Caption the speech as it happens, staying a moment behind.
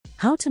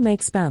How to make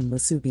spam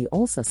musubi,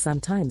 also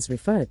sometimes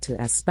referred to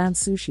as spam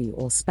sushi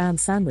or spam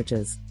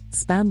sandwiches.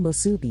 Spam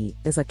musubi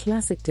is a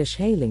classic dish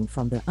hailing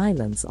from the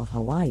islands of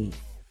Hawaii.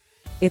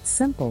 It's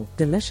simple,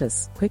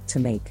 delicious, quick to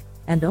make,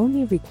 and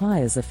only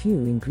requires a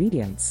few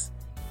ingredients.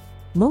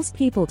 Most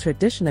people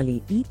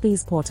traditionally eat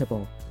these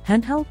portable,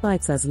 handheld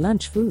bites as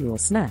lunch food or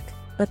snack,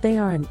 but they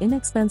are an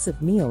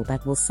inexpensive meal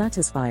that will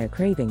satisfy a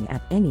craving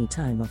at any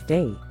time of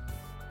day.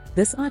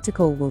 This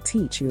article will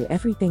teach you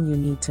everything you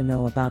need to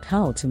know about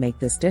how to make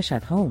this dish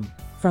at home,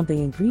 from the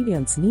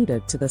ingredients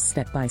needed to the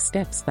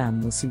step-by-step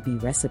spam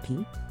musubi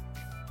recipe.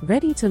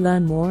 Ready to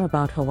learn more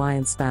about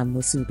Hawaiian spam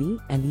musubi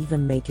and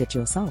even make it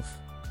yourself?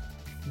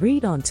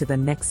 Read on to the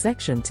next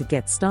section to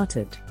get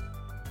started.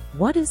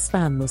 What is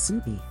spam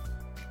musubi?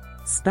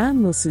 Spam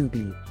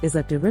musubi is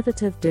a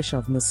derivative dish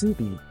of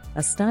musubi,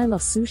 a style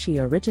of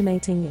sushi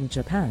originating in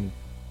Japan.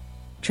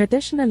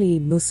 Traditionally,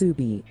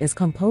 musubi is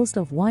composed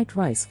of white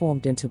rice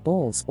formed into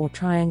balls or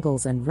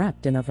triangles and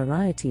wrapped in a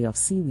variety of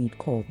seaweed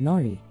called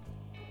nori.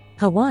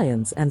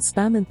 Hawaiians and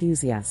spam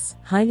enthusiasts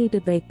highly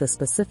debate the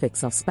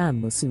specifics of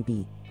spam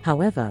musubi.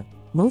 However,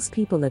 most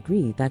people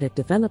agree that it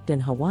developed in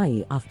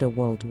Hawaii after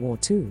World War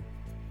II.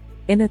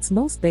 In its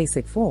most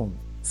basic form,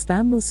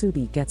 spam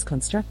musubi gets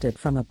constructed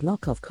from a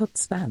block of cooked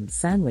spam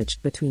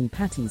sandwiched between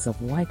patties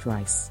of white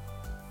rice.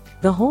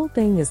 The whole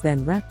thing is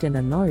then wrapped in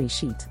a nori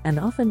sheet and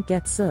often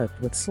gets served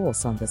with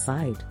sauce on the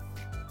side.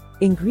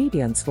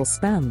 Ingredients for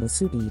spam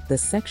musubi.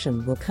 This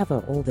section will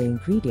cover all the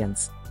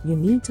ingredients you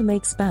need to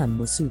make spam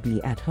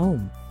musubi at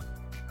home.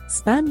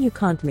 Spam. You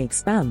can't make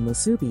spam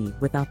musubi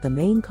without the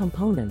main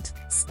component,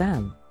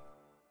 spam.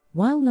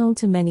 While known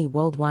to many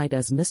worldwide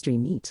as mystery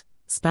meat,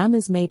 spam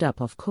is made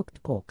up of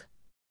cooked pork.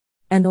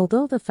 And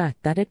although the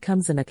fact that it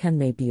comes in a can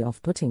may be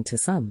off-putting to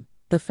some,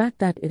 the fact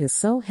that it is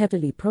so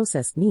heavily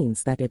processed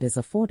means that it is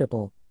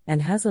affordable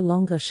and has a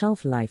longer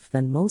shelf life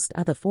than most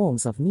other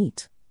forms of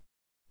meat.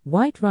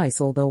 White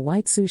rice. Although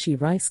white sushi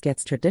rice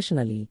gets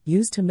traditionally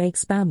used to make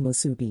spam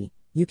musubi,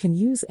 you can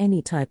use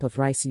any type of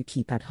rice you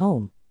keep at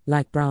home,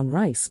 like brown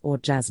rice or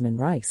jasmine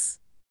rice.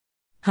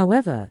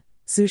 However,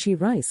 sushi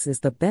rice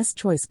is the best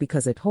choice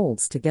because it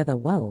holds together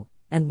well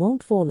and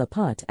won't fall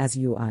apart as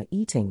you are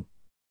eating.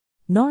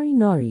 Nori.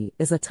 Nori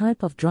is a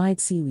type of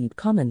dried seaweed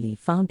commonly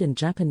found in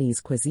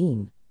Japanese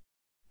cuisine.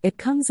 It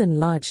comes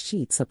in large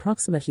sheets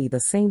approximately the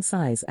same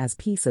size as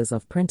pieces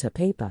of printer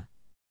paper.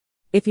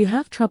 If you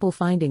have trouble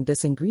finding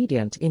this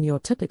ingredient in your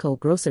typical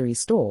grocery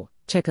store,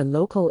 check a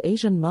local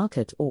Asian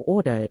market or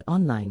order it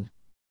online.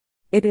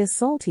 It is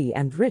salty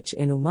and rich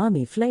in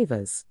umami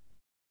flavors.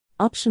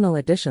 Optional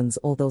additions.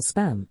 Although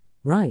spam,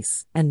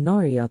 rice, and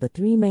nori are the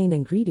three main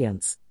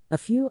ingredients, a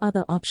few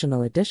other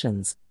optional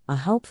additions are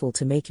helpful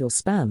to make your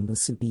spam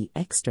musubi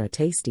extra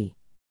tasty.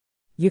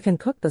 You can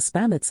cook the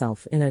spam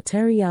itself in a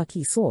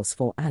teriyaki sauce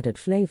for added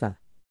flavor.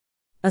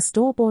 A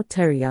store-bought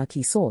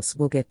teriyaki sauce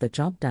will get the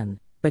job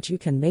done, but you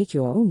can make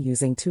your own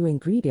using two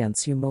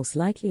ingredients you most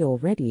likely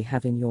already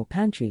have in your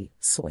pantry: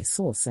 soy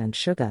sauce and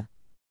sugar.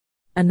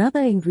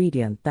 Another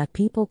ingredient that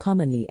people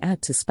commonly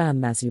add to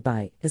spam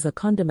musubi is a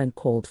condiment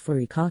called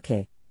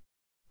furikake.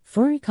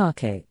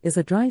 Furikake is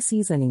a dry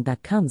seasoning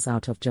that comes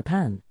out of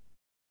Japan.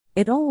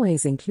 It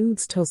always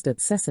includes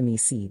toasted sesame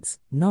seeds,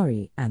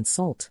 nori, and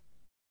salt.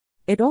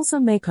 It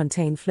also may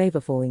contain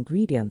flavorful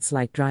ingredients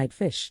like dried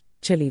fish,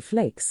 chili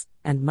flakes,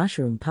 and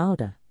mushroom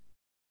powder.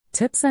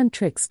 Tips and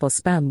tricks for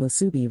spam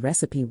musubi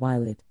recipe.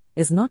 While it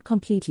is not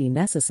completely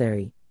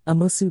necessary, a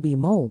musubi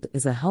mold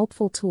is a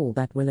helpful tool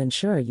that will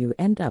ensure you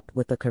end up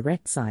with the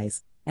correct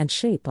size and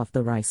shape of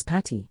the rice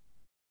patty.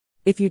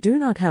 If you do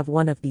not have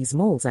one of these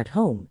molds at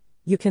home,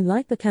 you can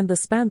light the can the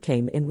spam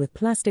came in with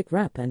plastic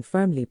wrap and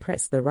firmly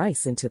press the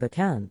rice into the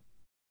can.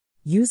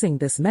 Using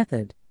this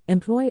method,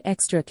 employ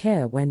extra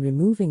care when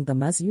removing the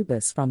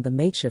musubis from the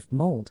makeshift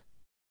mold.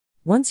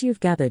 Once you've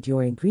gathered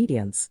your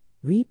ingredients,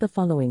 read the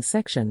following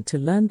section to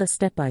learn the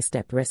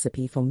step-by-step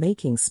recipe for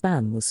making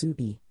spam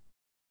musubi.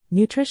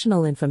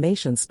 Nutritional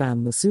information.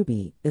 Spam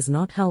musubi is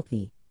not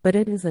healthy, but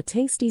it is a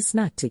tasty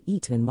snack to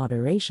eat in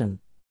moderation.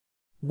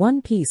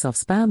 One piece of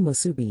spam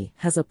musubi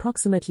has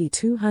approximately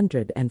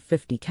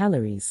 250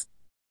 calories.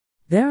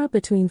 There are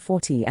between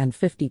 40 and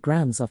 50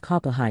 grams of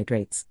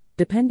carbohydrates,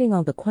 depending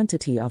on the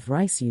quantity of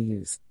rice you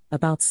use,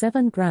 about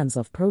 7 grams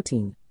of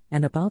protein,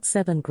 and about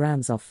 7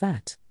 grams of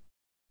fat.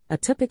 A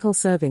typical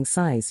serving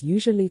size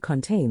usually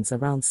contains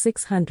around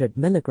 600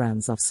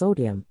 milligrams of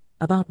sodium,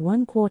 about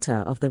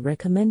 1/4 of the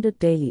recommended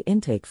daily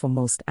intake for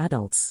most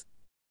adults.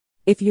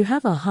 If you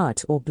have a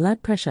heart or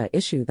blood pressure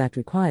issue that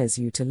requires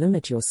you to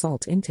limit your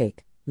salt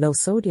intake,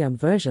 low-sodium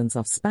versions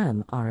of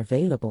spam are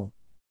available.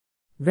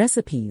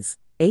 Recipes: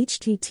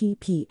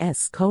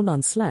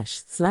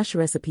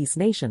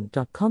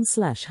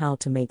 https://recipesnation.com/how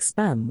to make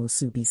spam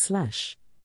musubi/